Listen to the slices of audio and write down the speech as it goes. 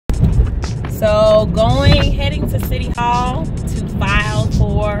So heading to City Hall to file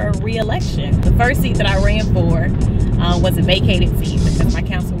for re-election. The first seat that I ran for was a vacated seat because my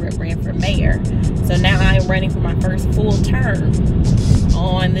council rep ran for mayor. So now I'm running for my first full term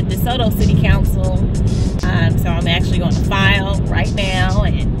on the DeSoto City Council. So I'm actually going to file right now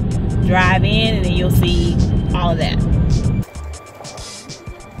and drive in, and then you'll see all of that.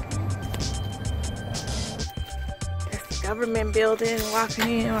 That's the government building. Walking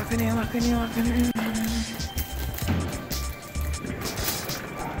in.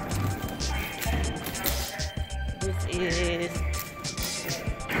 This is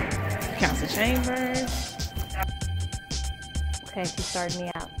council chambers. Okay, she started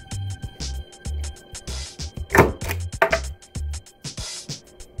me out.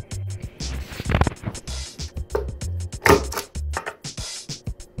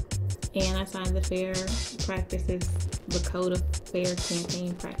 And I signed the fair practices, the code of fair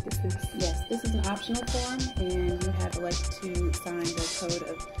campaign practices. Yes, this is an optional form, and you have elected to sign the code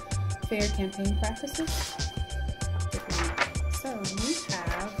of fair campaign practices. So you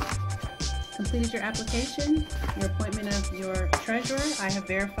have completed your application, your appointment of your treasurer. I have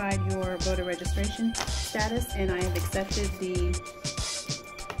verified your voter registration status, and I have accepted the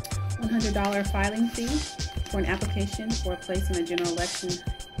 $100 filing fee for an application for a place in a general election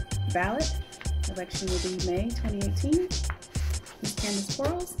ballot. Election will be May 2018. Ms. Candice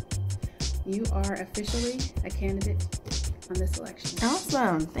Quarles, you are officially a candidate on this election.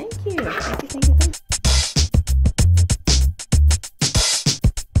 Awesome. Thank you. Thank you.